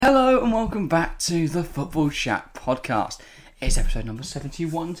Hello and welcome back to the Football Chat podcast. It's episode number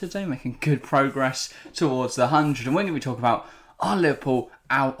 71 today, making good progress towards the 100, and we're going to be talking about our Liverpool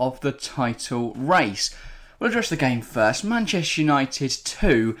out of the title race. We'll address the game first. Manchester United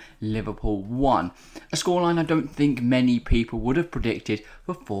 2, Liverpool 1. A scoreline I don't think many people would have predicted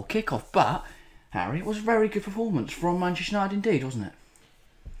before kickoff, but Harry, it was a very good performance from Manchester United indeed, wasn't it?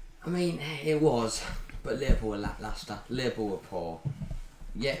 I mean, it was, but Liverpool were lacklustre. Liverpool were poor.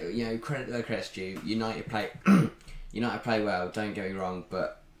 Yeah, you know, credit's due. United play well. Don't get me wrong,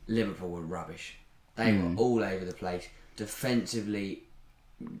 but Liverpool were rubbish. They were all over the place. Defensively,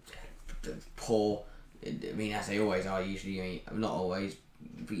 poor. I mean, as they always are. Usually, not always.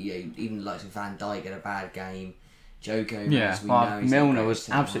 But, even the likes of Van Dijk had a bad game. Joe Gomez, Milner was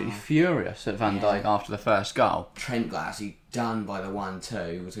absolutely furious at Van Dijk after the first goal. Trent got actually done by the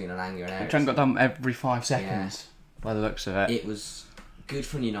 1-2 between Elanga and Eriksen. Trent got done every 5 seconds by the looks of it. It was good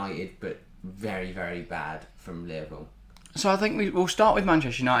from United, but very, very bad from Liverpool. So I think we'll start with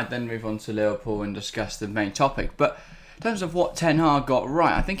Manchester United, then move on to Liverpool and discuss the main topic. But in terms of what Ten Hag got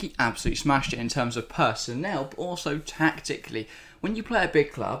right, I think he absolutely smashed it in terms of personnel, but also tactically. When you play a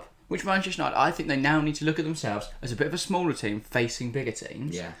big club, which Manchester United, I think they now need to look at themselves as a bit of a smaller team facing bigger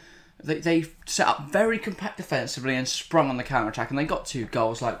teams. Yeah. They set up very compact defensively and sprung on the counter-attack, and they got 2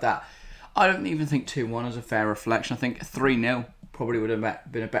 goals like that. I don't even think 2-1 is a fair reflection. I think 3-0 probably would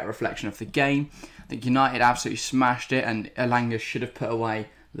have been a better reflection of the game. I think United absolutely smashed it, and Elanga should have put away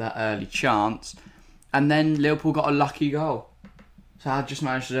that early chance. And then Liverpool got a lucky goal. So I just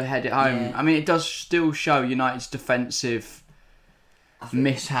managed to head it home. Yeah. I mean, it does still show United's defensive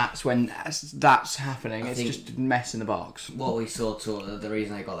mishaps when that's happening. It's just a mess in the box. What we saw, the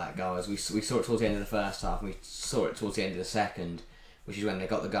reason they got that goal is we saw it towards the end of the first half, and we saw it towards the end of the second, which is when they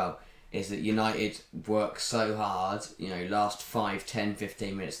got the goal, is that United worked so hard, last 5, 10,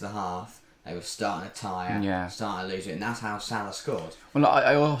 15 minutes of the half, they were starting to tire, starting to lose it, and that's how Salah scored. Well,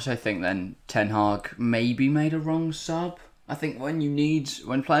 I also think then Ten Hag maybe made a wrong sub. I think when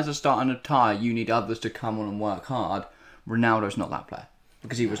players are starting to tire, you need others to come on and work hard. Ronaldo's not that player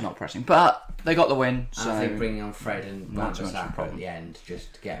because he was not pressing, but they got the win. So I think bringing on Fred and Van der Sar at the end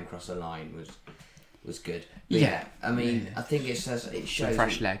just to get him across the line was good. But I mean, I think it shows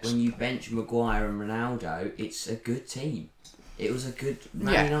fresh legs. When you bench Maguire and Ronaldo, it's a good team. It was a good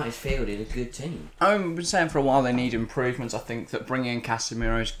Man United fielded a good team. I've been saying for a while they need improvements. I think that bringing in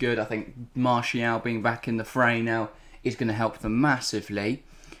Casemiro is good. I think Martial being back in the fray now is going to help them massively.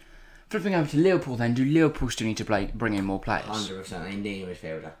 Flipping over to Liverpool then, do Liverpool still need to bring in more players? 100%, they need a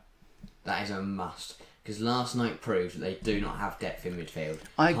midfielder. That is a must. Because last night proved that they do not have depth in midfield.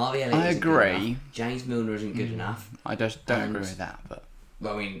 I agree. James Milner isn't good enough. I just don't agree with that. But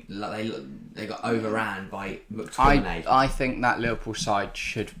well, I mean, they got overran by McTominay. I think that Liverpool side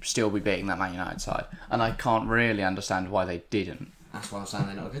should still be beating that Man United side. And I can't really understand why they didn't. That's why I'm saying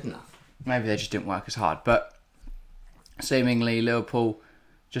they're not good enough. Maybe they just didn't work as hard. But seemingly Liverpool,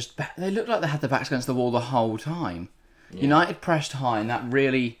 they looked like they had their backs against the wall the whole time. Yeah. United pressed high, and that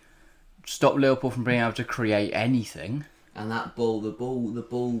really stopped Liverpool from being able to create anything. And that the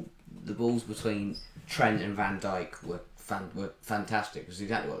balls between Trent and Van Dijk were fantastic. It was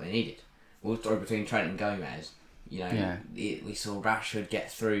exactly what they needed. Or between Trent and Gomez, we saw Rashford get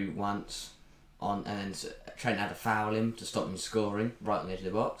through once and then Trent had to foul him to stop him scoring right on the edge of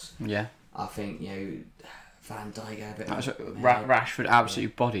the box. Yeah, I think Van Dijk had a bit. Rashford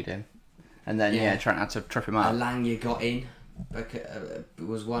absolutely bodied him, and then Trent had to trip him up. Elanga got in.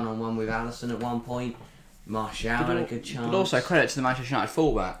 Was 1-on-1 with Alisson at one point. Martial had a good chance. But also credit to the Manchester United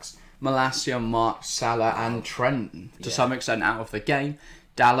fullbacks: Malacia, Mark, Salah, and Trent to some extent out of the game.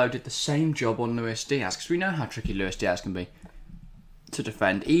 Dalot did the same job on Luis Diaz because we know how tricky Luis Diaz can be to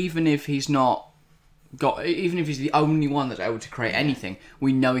defend. Even if he's the only one that's able to create anything,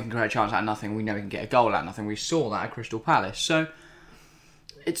 we know he can create a chance out of nothing. We know he can get a goal out of nothing. We saw that at Crystal Palace. So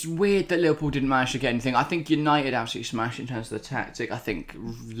it's weird that Liverpool didn't manage to get anything. I think United absolutely smashed in terms of the tactic. I think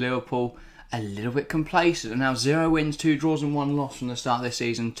Liverpool a little bit complacent. And now 0 wins, 2 draws and 1 loss from the start of this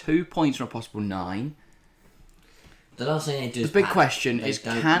season. 2 points from a possible 9. The last thing they do. The big question is: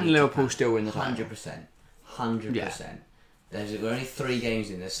 can Liverpool still win the title? 100%. We're only 3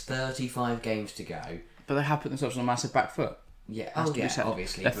 games in. There's 35 games to go. But they have put themselves on a massive back foot. Yeah,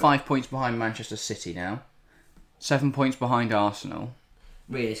 obviously. They're 5 points behind Manchester City now. 7 points behind Arsenal.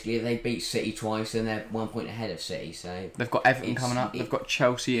 Realistically, if they beat City twice, then they're 1 point ahead of City. So they've got Everton coming up. They've got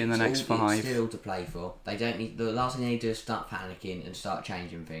Chelsea in the next 5. It's still to play for. They don't need. The last thing they need to do is start panicking and start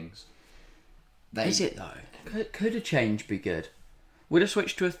changing things. Is it though? Could a change be good? Would a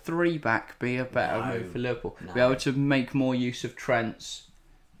switch to a 3-back be a better move for Liverpool? No. Be able to make more use of Trent's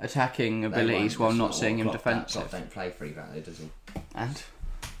attacking abilities while not seeing him defensive. Klopp don't play free back though, does he? And?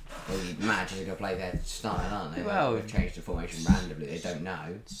 Well, managers are going to play their style, aren't they? Well, they've changed the formation randomly. They don't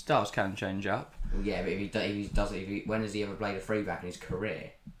know. Styles can change up. Well, yeah, but when has he ever played a free back in his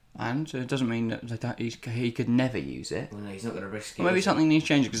career? And it doesn't mean that he could never use it. Well, no, he's not going to risk it. Well, maybe something needs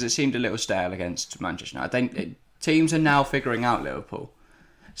changing because it seemed a little stale against Manchester United. Teams are now figuring out Liverpool.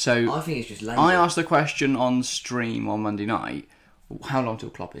 So I think it's just lazy. I asked the question on stream on Monday night: how long till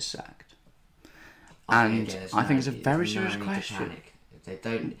Klopp is sacked? I think it's a very serious question. They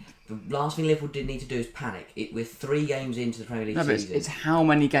don't. The last thing Liverpool did need to do is panic. We're 3 games into the Premier League season. It's how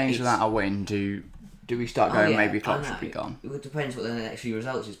many games without a win do we start going? Maybe Klopp should be gone. It depends what the next few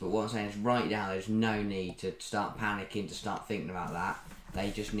results is. But what I'm saying is, right now, there's no need to start panicking, to start thinking about that.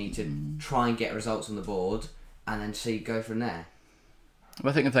 They just need to try and get results on the board, and then go from there.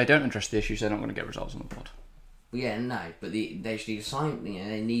 Well, I think if they don't address the issues, they're not going to get results on the board. Well, yeah, no, but they just need to sign.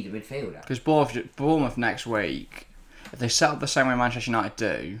 They need a midfielder. Because Bournemouth next week, if they set up the same way Manchester United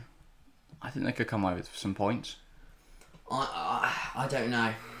do, I think they could come away with some points. I don't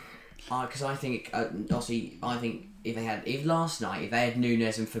know, because I think obviously if last night if they had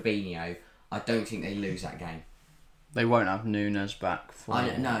Nunez and Fabinho, I don't think they lose that game. They won't have Nunez back for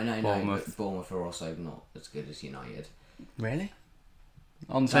Bournemouth. But Bournemouth are also not as good as United. Really?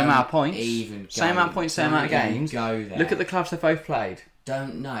 On the same amount of points? Same amount of points, same amount of games? Go there. Look at the clubs they've both played.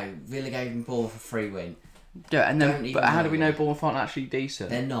 Don't know. Villa gave them Bournemouth a free win. Yeah, and then, but how do we know Bournemouth aren't actually decent?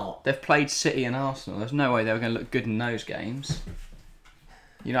 They're not. They've played City and Arsenal. There's no way they were going to look good in those games.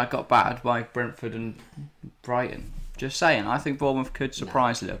 I got battered by Brentford and Brighton. Just saying, I think Bournemouth could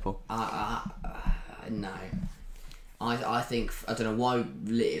surprise Liverpool. No. I think, I don't know why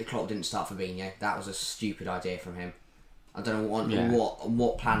Klopp didn't start Fabinho. That was a stupid idea from him. I don't know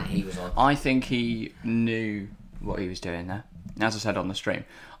what planet he was on. I think he knew what he was doing there. As I said on the stream,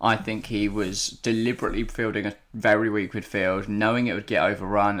 I think he was deliberately fielding a very weak midfield, knowing it would get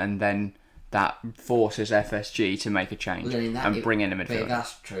overrun, and then that forces FSG to make a change and bring in a midfielder. But if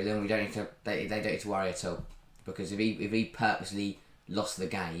that's true, then we don't need to. They don't need to worry at all, because if he purposely lost the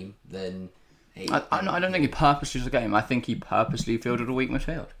game, then. I don't think he purposely lost the game. I think he purposely fielded a weak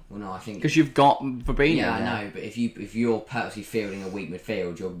midfield. Well, no, I think because you've got Fabinho. Yeah, I know, but if you're purposely fielding a weak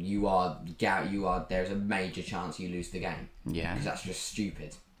midfield, there's a major chance you lose the game. Yeah, because that's just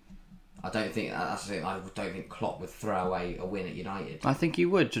stupid. I don't think Klopp would throw away a win at United. I think he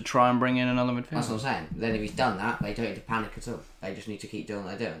would, to try and bring in another midfielder. That's what I'm saying. Then if he's done that, they don't need to panic at all. They just need to keep doing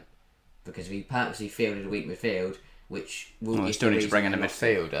what they're doing. Because if he purposely fielded a weak midfield, which will we still need to bring in a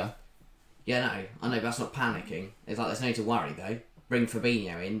midfielder. Yeah, no, I know, but that's not panicking. It's like there's no need to worry though. Bring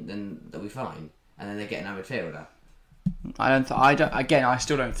Fabinho in, then they'll be fine, and then they get another midfielder. I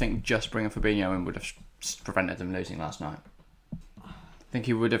still don't think just bringing Fabinho in would have prevented them losing last night. I think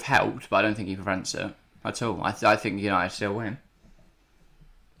he would have helped, but I don't think he prevents it at all. I think United still win.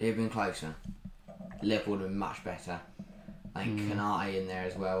 It'd been closer. Liverpool would have been much better. I think Kanate in there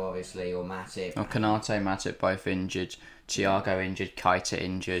as well, obviously, or Matip. Kanate, Matip both injured. Thiago injured, Keita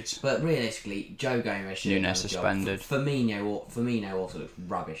injured. But realistically, Joe Gomez should have done the suspended. Job. Firmino also looks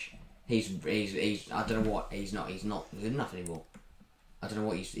rubbish. He's I don't know what he's not good enough anymore. I don't know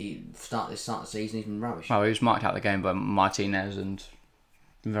what start the season he's been rubbish. Well, he was marked out of the game by Martinez and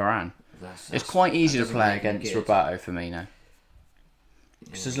Varane. It's quite easy to play against Roberto Firmino.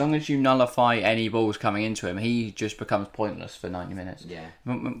 Because as long as you nullify any balls coming into him, he just becomes pointless for 90 minutes. Yeah.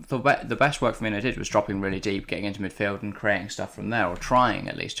 The best work Firmino did was dropping really deep, getting into midfield and creating stuff from there, or trying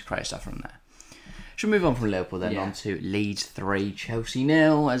at least to create stuff from there. Should we move on from Liverpool then on to Leeds 3, Chelsea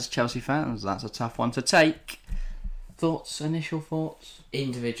 0. As Chelsea fans, that's a tough one to take. Initial thoughts?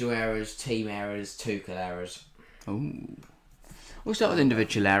 Individual errors, team errors, Tuchel errors. Ooh. We'll start with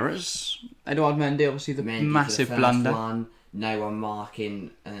individual errors. Eduard Mendy, obviously the massive for the blunder. One, no one marking,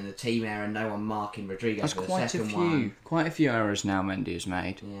 and then the team error, no one marking Rodrigo for the second one. Quite a few errors now Mendy has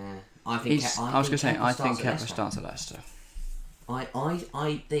made. Yeah, I think Kepa starts at Leicester.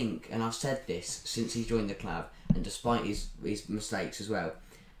 I think, and I've said this since he's joined the club, and despite his mistakes as well,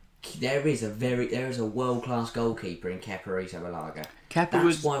 there is a world class goalkeeper in Kepa Arrizabalaga.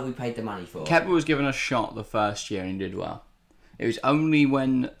 That's why we paid the money for. Kepa was given a shot the first year and he did well. It was only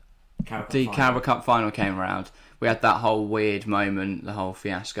when the Carabao Cup final came around, we had that whole weird moment, the whole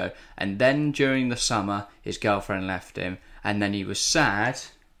fiasco, and then during the summer his girlfriend left him, and then he was sad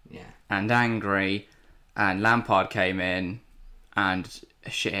and angry, and Lampard came in and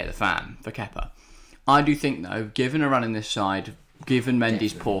shit hit the fan for Kepa. I do think though, given a run in this side, given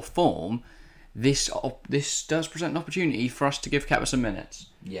Mendy's poor form, this does present an opportunity for us to give Kepa some minutes.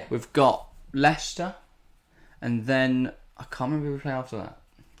 Yeah. We've got Leicester, and then I can't remember who we play after that.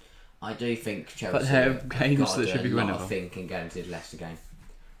 I do think Chelsea. But they're games that should be winnable. A lot of thinking going into the Leicester game,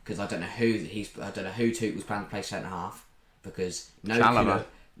 because I don't know who Tuchel was planning to play centre half, because Chalobah.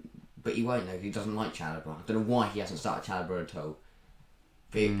 But he won't know. He doesn't like Chalobah. I don't know why he hasn't started Chalobah at all.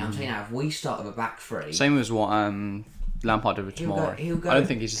 But I'm telling you now, if we start with a back three, same as what Lampard did with Tomori. I don't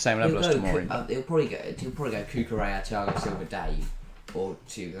think he's the same level as Tomori. He'll probably go Cucurella, Thiago Silva, Dave, or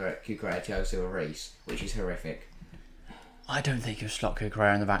Cucurella, Thiago Silva, Reece, which is horrific. I don't think he'll slot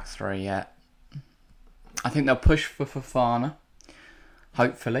Cucurella in the back three yet. I think they'll push for Fofana.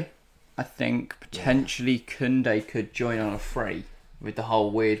 Hopefully, I think potentially Koundé could join on a free with the whole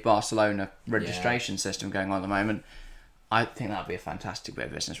weird Barcelona registration system going on at the moment. I think that would be a fantastic bit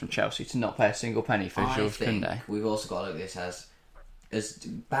of business from Chelsea to not pay a single penny for Jules Koundé. We've also got to look at this as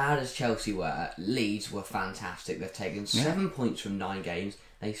bad as Chelsea were, Leeds were fantastic. They've taken 7 points from 9 games.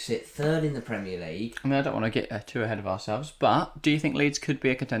 They sit third in the Premier League. I mean, I don't want to get too ahead of ourselves, but do you think Leeds could be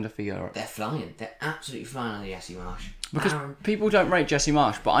a contender for Europe? They're flying. They're absolutely flying on the Jesse Marsh. Because people don't rate Jesse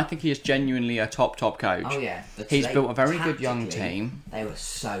Marsh, but I think he is genuinely a top coach. Oh yeah. He's built a very good young team. They were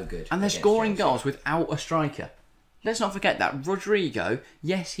so good. And they're scoring goals without a striker. Let's not forget that. Rodrigo,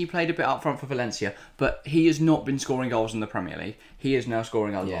 yes, he played a bit up front for Valencia, but he has not been scoring goals in the Premier League. He is now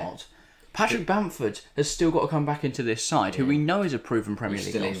scoring a lot. Patrick Bamford has still got to come back into this side, who we know is a proven Premier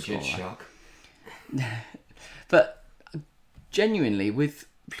League goal scorer. Shock. But genuinely, with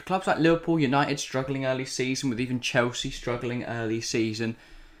clubs like Liverpool, United struggling early season, with even Chelsea struggling early season,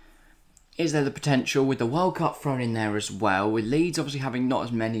 is there the potential with the World Cup thrown in there as well? With Leeds obviously having not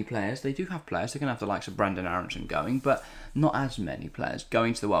as many players. They do have players. They're going to have the likes of Brandon Aronson going, but not as many players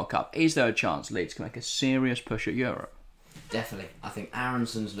going to the World Cup. Is there a chance Leeds can make a serious push at Europe? Definitely. I think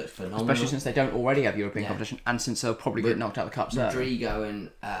Aronson's looked phenomenal. Especially since they don't already have European competition, and since they'll probably get knocked out of the Cups. Rodrigo and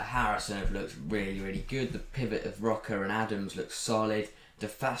Harrison have looked really, really good. The pivot of Rocker and Adams looks solid. The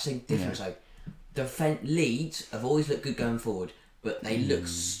passing difference. Leeds have always looked good going forward, but they look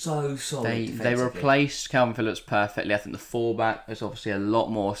so solid defensively. They replaced Calvin Phillips perfectly. I think the fullback is obviously a lot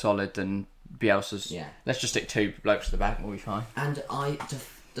more solid than Bielsa's. Yeah. Let's just stick 2 blokes to the back and we'll be fine. And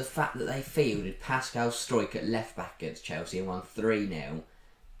the fact that they fielded Pascal Struijk at left back against Chelsea and won 3-0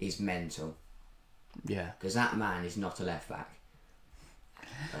 is mental. Yeah. Because that man is not a left back.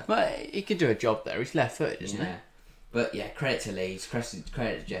 But he could do a job there. He's left footed, isn't he? But yeah, credit to Leeds, credit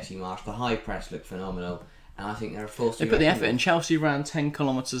to Jesse Marsh. The high press looked phenomenal. And I think they're a force to They put the effort in. Chelsea ran 10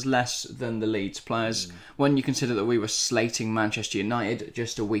 kilometres less than the Leeds players. When you consider that we were slating Manchester United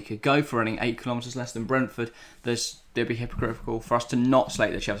just a week ago for running 8 kilometres less than Brentford, there'd be hypocritical for us to not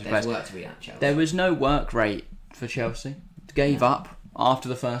slate the Chelsea players. There's work to be at Chelsea. There was no work rate for Chelsea. Gave up after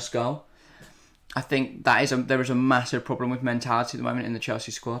the first goal. I think there is a massive problem with mentality at the moment in the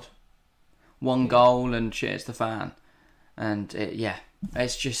Chelsea squad. One goal and shit's the fan. And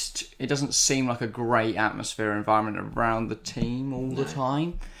it's just, it doesn't seem like a great atmosphere environment around the team all the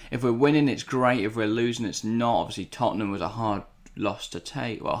time. If we're winning, it's great. If we're losing, it's not. Obviously, Tottenham was a hard loss to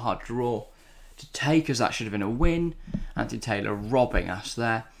take, a hard draw to take, as that should have been a win. Anthony Taylor robbing us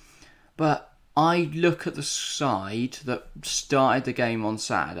there. But I look at the side that started the game on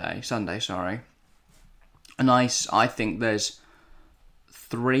Sunday, and I think there's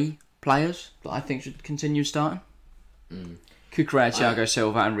 3 players that I think should continue starting. Cucurella, Thiago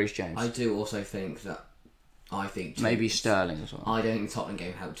Silva and Reece James. I do also think that maybe Sterling as well. I don't think the Tottenham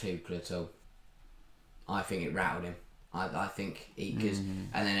game helped Tuchel at all. I think it rattled him. I think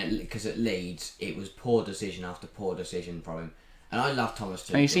because at Leeds it was poor decision after poor decision from him, and I love Thomas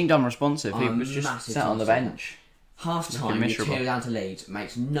Tuchel. And he seemed unresponsive. He was just sat on the bench. Half time, you 2 down to Leeds,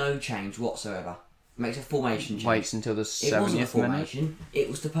 makes no change whatsoever. Makes a formation change. Waits until the 70th minute. It wasn't a formation. It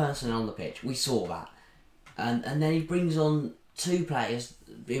was the person on the pitch. We saw that. And then he brings on 2 players,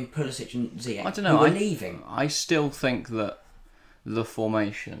 in Pulisic and Ziyech, I don't know, who are leaving. I still think that the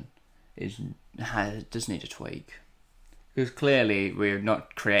formation does need a tweak. Because clearly we're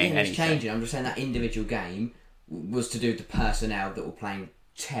not creating anything. It's changing. I'm just saying that individual game was to do with the personnel that were playing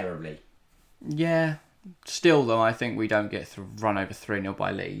terribly. Yeah. Still, though, I think we don't get run over 3-0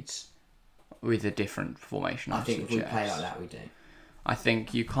 by Leeds with a different formation. I think if we play like that, we do. I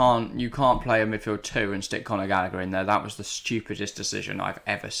think you can't play a midfield 2 and stick Conor Gallagher in there. That was the stupidest decision I've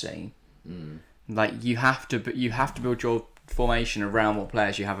ever seen. Like you have to build your formation around what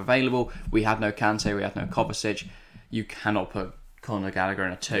players you have available. We had no Kante, we had no Kovacic. You cannot put Conor Gallagher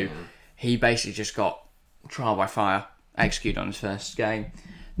in a 2. He basically just got trial by fire, executed on his first game.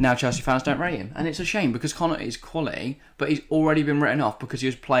 Now Chelsea fans don't rate him, and it's a shame because Conor is quality, but he's already been written off because he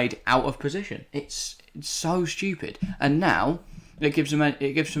was played out of position. It's so stupid, and now. It gives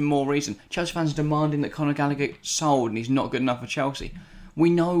them more reason. Chelsea fans are demanding that Conor Gallagher gets sold and he's not good enough for Chelsea. We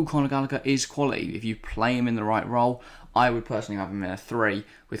know Conor Gallagher is quality. If you play him in the right role, I would personally have him in a 3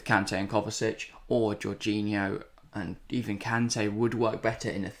 with Kante and Kovacic, or Jorginho and even Kante would work better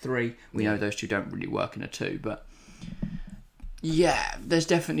in a 3. We know those two don't really work in a 2, but yeah, there's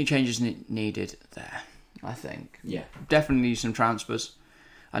definitely changes needed there, I think. Yeah. Definitely need some transfers.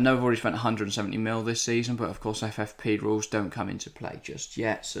 I know we've already spent 170 mil this season, but of course FFP rules don't come into play just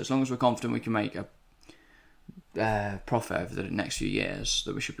yet. So as long as we're confident we can make a profit over the next few years,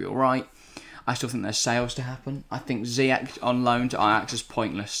 that we should be all right. I still think there's sales to happen. I think Ziyech on loan to Ajax is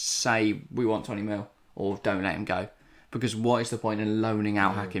pointless. Say we want 20 mil or don't let him go. Because what is the point in loaning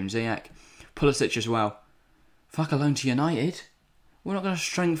out Hakim Ziyech? Pulisic as well. Fuck a loan to United. We're not going to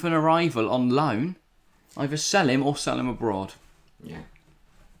strengthen a rival on loan. Either sell him or sell him abroad. Yeah.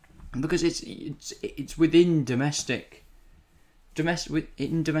 Because it's within domestic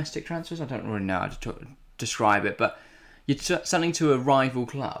transfers. I don't really know how to describe it, but you're selling to a rival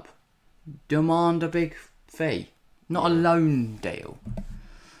club. Demand a big fee, not a loan deal.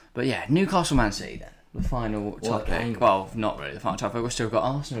 But yeah, Newcastle Man City then, the final topic. Well, not really the final topic. We've still got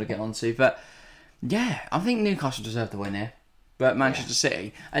Arsenal to get onto, but yeah, I think Newcastle deserve the win here. But Manchester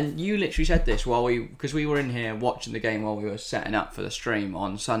City, and you literally said this because we were in here watching the game while we were setting up for the stream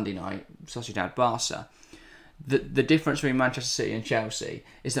on Sunday night, Sociedad Barca. The difference between Manchester City and Chelsea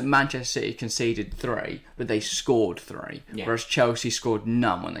is that Manchester City conceded 3, but they scored 3, whereas Chelsea scored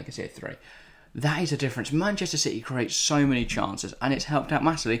none when they conceded 3. That is a difference. Manchester City creates so many chances, and it's helped out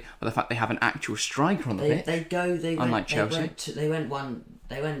massively by the fact they have an actual striker on the pitch. Unlike Chelsea, they went 2-1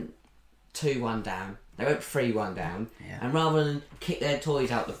 down. They went 3-1 down, and rather than kick their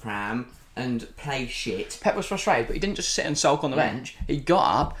toys out the pram and play shit, Pep was frustrated, but he didn't just sit and sulk on the bench. He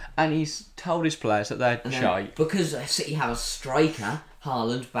got up and he's told his players that they're shy. Because City have a striker,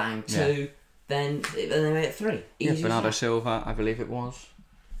 Haaland, bang 2, then they made it 3. Bernardo Silva, I believe it was.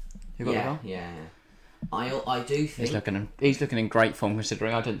 Who got the goal? Yeah. I do think he's looking in great form,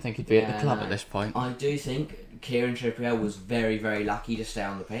 considering I didn't think he'd be at the club at this point. I do think Kieran Trippier was very, very lucky to stay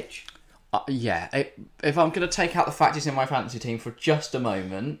on the pitch. If I'm going to take out the fact he's in my fantasy team for just a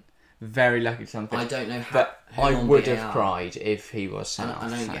moment, very lucky to something. I don't know how. But I would have cried if he was sent off. I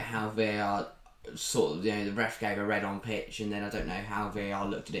don't get how VAR sort of, the ref gave a red on pitch, and then I don't know how VAR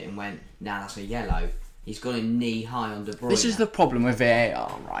looked at it and went, nah, that's a yellow. He's gone in knee high on De Bruyne. This is the problem with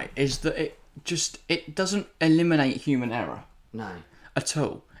VAR, right? Is that it doesn't eliminate human error. No. At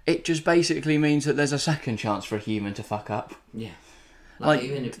all. It just basically means that there's a second chance for a human to fuck up. Yeah. Like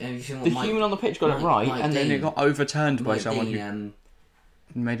even if the human on the pitch got it right, and then it got overturned by someone who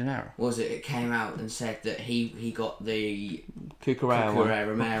made an error. It came out and said that he got the Cucurella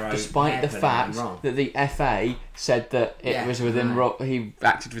Romero, despite the fact that the FA said that it was within he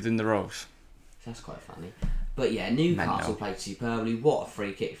acted within the rules. That's quite funny. But yeah, Newcastle played superbly. What a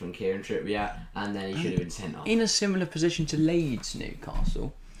free kick from Kieran Trippier, and then he should have been sent off. In a similar position to Leeds,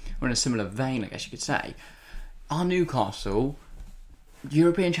 Newcastle, or in a similar vein, I guess you could say, are Newcastle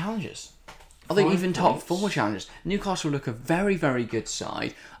European challengers? I think even top 4 challengers. Newcastle look a very, very good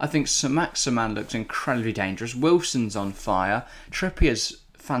side. I think Saint-Maximin looks incredibly dangerous. Wilson's on fire. Trippier's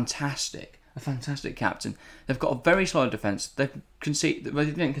fantastic. A fantastic captain. They've got a very solid defence. They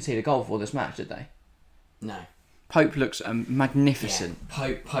didn't concede a goal for this match, did they? No. Pope looks magnificent.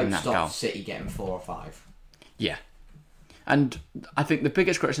 Yeah. Pope stopped City getting 4 or 5. Yeah. And I think the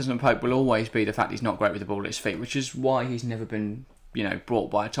biggest criticism of Pope will always be the fact he's not great with the ball at his feet, which is why he's never been,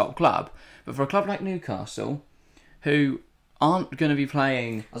 brought by a top club. But for a club like Newcastle, who aren't going to be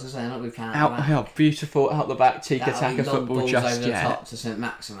playing... I was going to say, they're not going to be playing out beautiful, out-the-back, tiki-taka football just over yet. The top to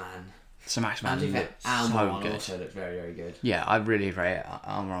Saint-Maximin. Saint-Maximin looks so good. Also looked very, very good. Yeah, I really rate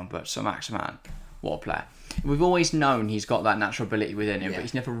Almiron, but Saint-Maximin, what a player. We've always known he's got that natural ability within him, but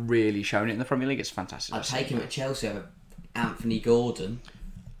he's never really shown it in the Premier League. It's fantastic. I'd take him at Chelsea over Anthony Gordon.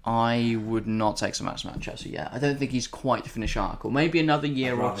 I would not take Saint-Maximin at Chelsea yet. I don't think he's quite the finished article. Maybe another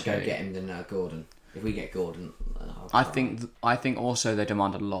year or two. I'd rather go get him than Gordon. If we get Gordon, I think also they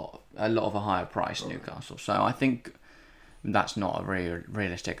demand a lot of a higher price, Newcastle. So I think that's not a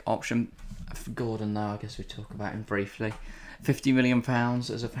realistic option. For Gordon, though, I guess we talk about him briefly. £50 million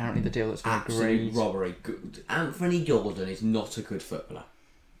is apparently the deal that's been agreed. Absolute robbery. Anthony Gordon is not a good footballer.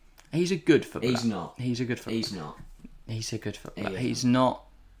 He's a good footballer. He's not. He's a good footballer. He's not. He's a good footballer. He's not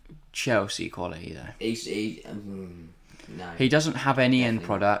Chelsea quality, though. No. He doesn't have any end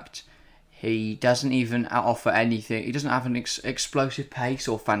product. He doesn't even offer anything. He doesn't have an explosive pace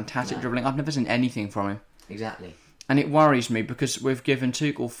or fantastic dribbling. I've never seen anything from him. Exactly. And it worries me because we've given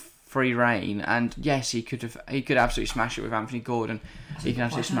Tuchel free reign, and yes, he could absolutely smash it with Anthony Gordon. He can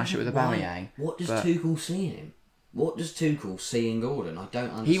absolutely smash it with Aubameyang. What does Tuchel see in him? What does Tuchel see in Gordon? I don't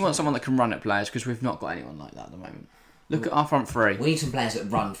understand. He wants someone that can run at players because we've not got anyone like that at the moment. Look at our front three. We need some players that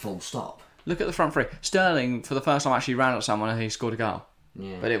run full stop. Look at the front three. Sterling, for the first time, actually ran at someone and he scored a goal.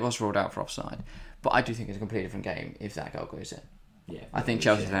 Yeah. But it was ruled out for offside. But I do think it's a completely different game if that goal goes in. Yeah. I think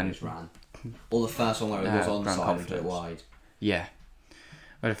Chelsea then ran. Or the first one where it was onside and a bit wide. Yeah.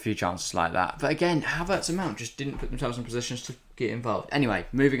 We had a few chances like that. But again, Havertz and Mount just didn't put themselves in positions to get involved. Anyway,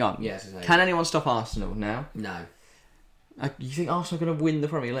 moving on. Yes, Can anyone stop Arsenal now? No. You think Arsenal are going to win the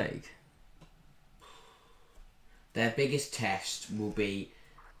Premier League? Their biggest test will be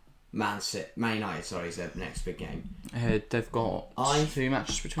Man United, is their next big game. They've got 2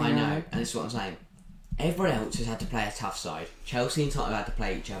 matches between them. I know, and this is what I'm saying. Everyone else has had to play a tough side. Chelsea and Tottenham had to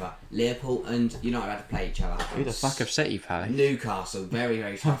play each other. Liverpool and United had to play each other. Who the fuck have City played? Newcastle, very,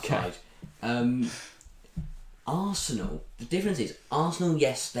 very tough side. Arsenal, the difference is, Arsenal,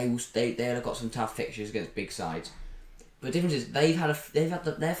 yes, they'll have got some tough fixtures against big sides. But the difference is, they've had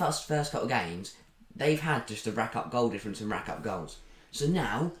their first couple of games, they've had just to rack up goal difference and rack up goals. So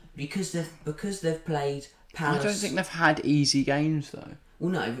now, because they've played Palace... I don't think they've had easy games, though. Well,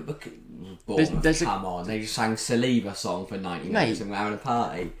 no, but Bournemouth, come on. They just sang Saliba song for 90 minutes and we're having a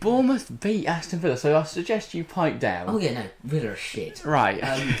party. Bournemouth beat Aston Villa, so I suggest you pipe down. Oh, yeah, no. Villa are shit. Right.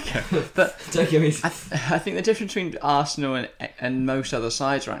 But don't get me... I think the difference between Arsenal and most other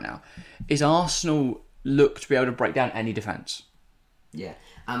sides right now is Arsenal look to be able to break down any defence. Yeah.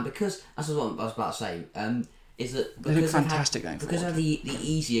 And because... That's what I was about to say. Is that they look fantastic because of the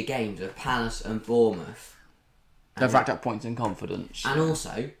easier games of Palace and Bournemouth... They've racked up points and confidence. And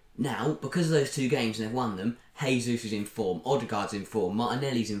also, now, because of those 2 games and they've won them, Jesus is in form, Odegaard's in form,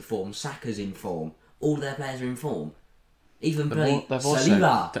 Martinelli's in form, Saka's in form. All their players are in form. Even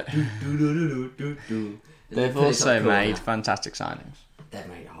Saliba. They've also made fantastic signings. They've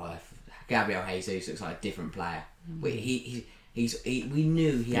made... Gabriel Jesus looks like a different player. We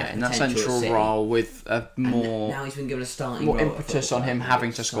knew he had in that potential central role with a more... Now he's been given a starting more role impetus on him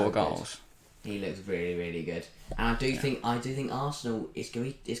having to score goals. He looks really, really good, and I do think Arsenal is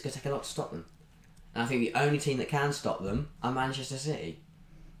going to take a lot to stop them. And I think the only team that can stop them are Manchester City.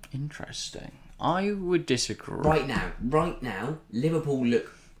 Interesting. I would disagree. Right now, Liverpool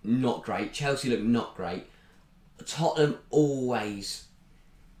look not great. Chelsea look not great. Tottenham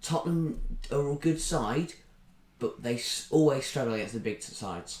are a good side, but they always struggle against the big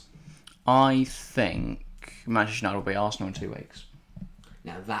sides. I think Manchester United will beat Arsenal in 2 weeks.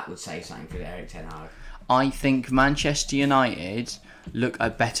 Now that would say something for Erik ten Hag. I think Manchester United look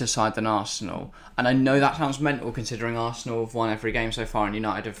a better side than Arsenal. And I know that sounds mental considering Arsenal have won every game so far and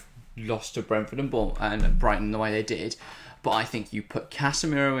United have lost to Brentford and Brighton the way they did. But I think you put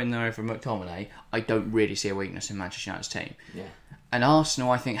Casemiro in there over McTominay, I don't really see a weakness in Manchester United's team. Yeah. And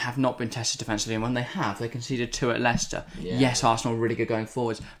Arsenal, I think, have not been tested defensively, and when they have, they conceded 2 at Leicester. Yeah. Yes, Arsenal are really good going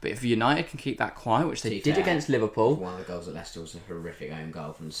forwards, but if United can keep that quiet, which they did against Liverpool... One of the goals at Leicester was a horrific own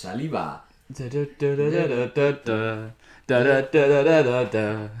goal from Saliba. Genuinely,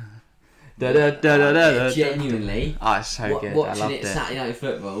 it's so good. Watching I loved it Saturday Night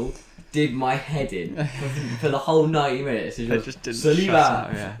Football did my head in for the whole 90 minutes. They just didn't Saliba. Shut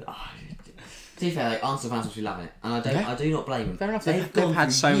up, yeah. To be fair, Arsenal fans must be loving it, and I do not blame them. Fair enough. They've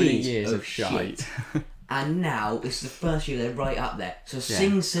had so many years of shite. And now it's the first year they're right up there. So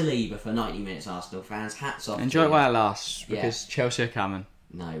sing Saliba for 90 minutes, Arsenal fans. Hats off. Enjoy it while it lasts, because Chelsea are coming.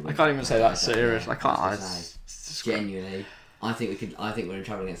 No, I can't even say that serious. I can't. Genuinely, I think we're in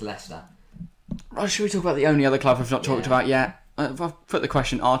trouble against Leicester. Right, should we talk about the only other club we've not talked about yet? I've put the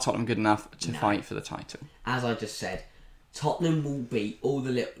question: are Tottenham good enough to fight for the title? As I just said, Tottenham will beat all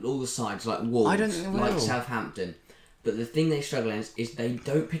the sides like Wolves, I don't think they will. like Southampton. But the thing they struggle against is they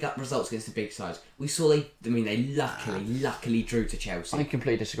don't pick up results against the big sides. We saw they luckily drew to Chelsea. I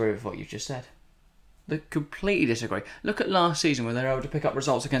completely disagree with what you've just said. I completely disagree. Look at last season where they were able to pick up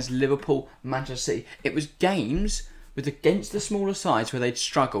results against Liverpool, Manchester City. It was games against the smaller sides where they'd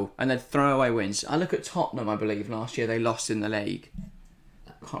struggle and they'd throw away wins. I look at Tottenham, I believe, last year they lost in the league.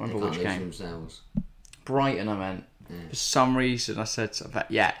 I can't remember which game. Themselves. Brighton, I meant. Yeah. For some reason I said something.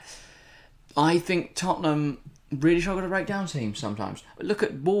 Yeah. I think Tottenham really struggle to break down teams sometimes. But look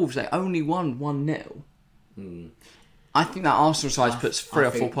at Wolves, they only won 1-0. I think that Arsenal side puts 3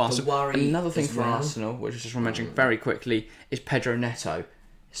 or 4 past them. Another thing for Arsenal, which I just want to mention very quickly, is Pedro Neto.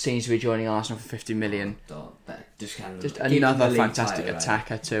 Seems to be joining Arsenal for 50 million. Just another fantastic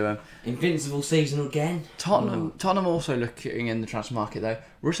attacker to him. Invincible season again. Tottenham also looking in the transfer market though.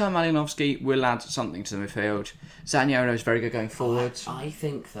 Ruslan Malinovsky will add something to the midfield. Zaniolo is very good going forward. I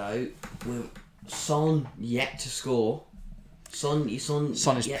think though, Son yet to score. Son is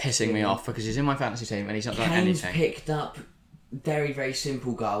pissing me off because he's in my fantasy team and he's not done anything. Kane's picked up very, very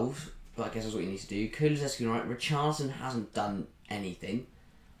simple goals, but I guess that's what you need to do. Kulusevski, right? Richarlison hasn't done anything.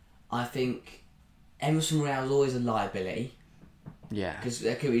 I think Emerson Royale is always a liability. Yeah. Because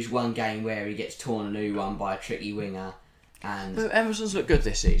there could be one game where he gets torn a new one by a tricky winger. But Emerson's looked good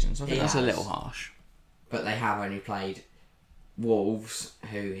this season, so I think that's a little harsh. But they have only played Wolves,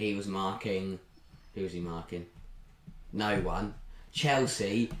 who he was marking. Who was he marking? No one.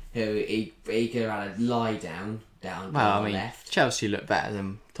 Chelsea, who he could have had a lie down on the left. Chelsea looked better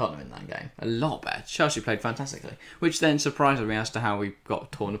than Tottenham in that game. A lot better. Chelsea played fantastically, which then surprised me as to how we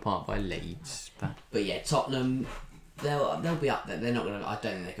got torn apart by Leeds. But yeah, Tottenham, they'll be up there. They're not gonna. I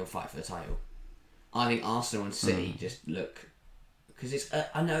don't think they can fight for the title. I think Arsenal and City just look, because it's.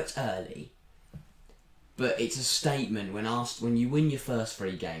 I know it's early, but it's a statement when you win your first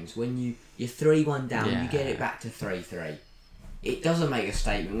 3 games, when you're 3-1 down, you get it back to 3-3. It doesn't make a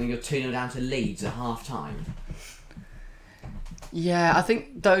statement when you're 2-0 down to Leeds at half time. Yeah, I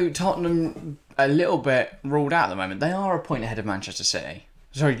think though Tottenham a little bit ruled out at the moment. They are a point ahead of Manchester City.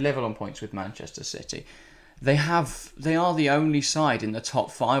 Sorry, level on points with Manchester City. They are the only side in the top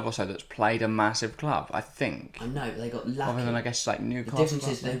 5 or so that's played a massive club, I think. I know, they got lucky. Other than, I guess, like Newcastle. The difference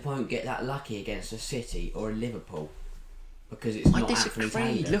is they won't get that lucky against a City or a Liverpool. Because it's not Anthony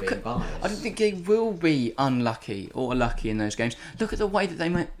Taylor being biased. I don't think they will be unlucky or lucky in those games. Look at the way that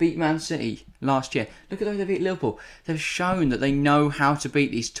they beat Man City last year. Look at the way they beat Liverpool. They've shown that they know how to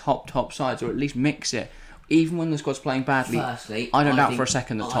beat these top sides, or at least mix it. Even when the squad's playing badly, firstly, I don't doubt for a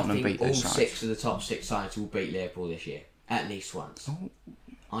second that Tottenham beat those sides. All 6 of the top 6 sides will beat Liverpool this year, at least once. Oh.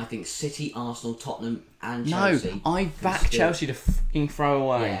 I think City, Arsenal, Tottenham, and Chelsea. No, I back Chelsea to fucking throw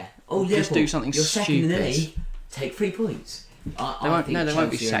away. Yeah. Oh, just do something you're stupid. Second in the league, take 3 points. They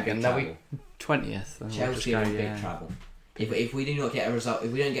won't be second. They'll be 20th. Chelsea are in big trouble. If we do not get a result,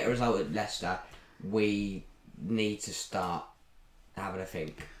 if we don't get a result at Leicester, we need to start having a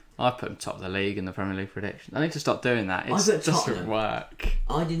think. I put them top of the league in the Premier League prediction. I need to stop doing that. It doesn't work.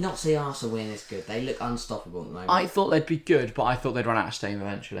 I did not see Arsenal win this good. They look unstoppable at the moment. I thought they'd be good, but I thought they'd run out of steam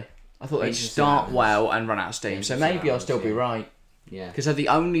eventually. I thought they'd start well and run out of steam. So maybe I'll still be right. Yeah. Because they're the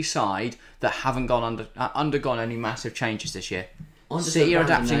only side that haven't undergone any massive changes this year. City are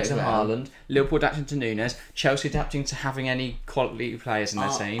adapting to Haaland, Liverpool adapting to Nunez, Chelsea adapting to having any quality players in their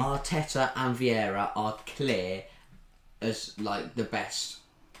team. Arteta and Vieira are clear as like the best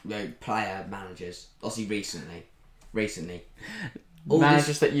player managers. Obviously, recently.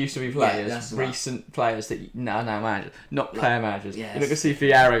 Managers that used to be players, recent players that managers, not player managers. Yes. You're not gonna see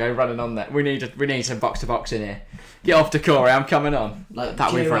Vieira go running on there. We need some box to box in here. Get off to Corey, I'm coming on. Like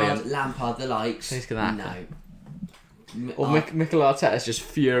that would be brilliant. Lampard, the likes. Please can that happen? No. Or Mikel Arteta's just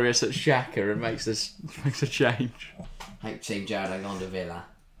furious at Xhaka and makes a change. I hope Team Gerrard on to Villa.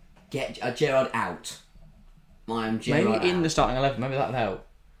 Get Gerrard out. I am Gerrard maybe in out. The starting 11. Maybe that'll help.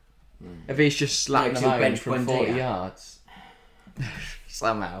 If he's just slapping them out from 40 yards.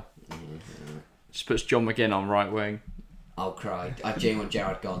 Somehow. Just puts John McGinn on right wing. I'll cry. I genuinely want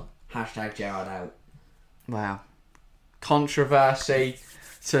Gerrard gone. # Gerrard out. Wow. Controversy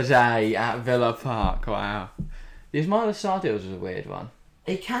today at Villa Park. Wow. The Ismaila Sarr deal was a weird one.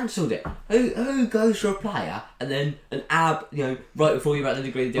 They cancelled it. Who goes for a player and then an right before you're about to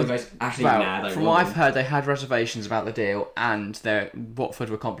agree the deal goes, actually, from what I've heard, they had reservations about the deal and Watford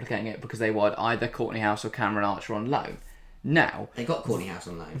were complicating it because they wanted either Courtney House or Cameron Archer on loan. Now they got Courtney House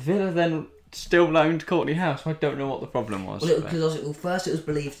on loan. Villa then still loaned Courtney House. I don't know what the problem was. Well, first it was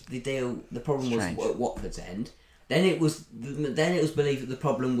believed the problem was at Watford's end. Then it was believed that the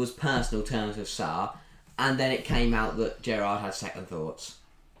problem was personal terms with Sarr, and then it came out that Gerrard had second thoughts.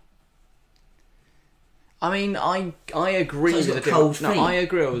 I mean, I agree with the deal. No, I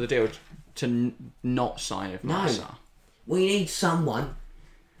agree with the deal to not sign with Sarr. We need someone.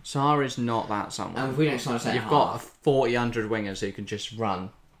 Sarr is not that someone. And if we don't sign a centre half, you've got 400 wingers who can just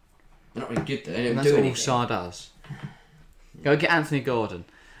run. They're not really good though. They don't do anything. That's all Sarr does. Go get Anthony Gordon.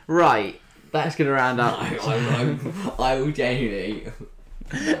 Right, that's going to round up. I will genuinely.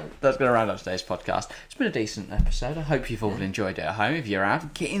 That's going to round up today's podcast. It's been a decent episode. I hope you've all enjoyed it at home. If you're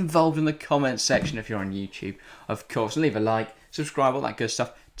out, get involved in the comments section if you're on YouTube. Of course, leave a like, subscribe, all that good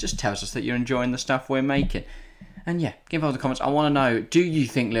stuff. Just tells us that you're enjoying the stuff we're making. And yeah, get involved in the comments. I want to know, do you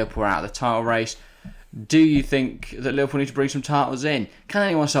think Liverpool are out of the title race? Do you think that Liverpool need to bring some titles in? Can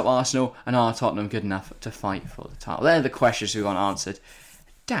anyone stop Arsenal? And are Tottenham good enough to fight for the title? They're the questions we want answered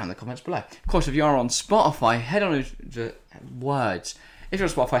down in the comments below. Of course, if you are on Spotify, head on over to words. If you're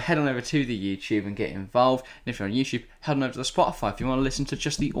on Spotify, head on over to the YouTube and get involved. And if you're on YouTube, head on over to the Spotify if you want to listen to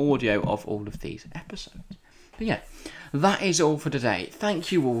just the audio of all of these episodes. But yeah, that is all for today.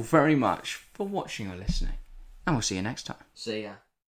 Thank you all very much for watching or listening. And we'll see you next time. See ya.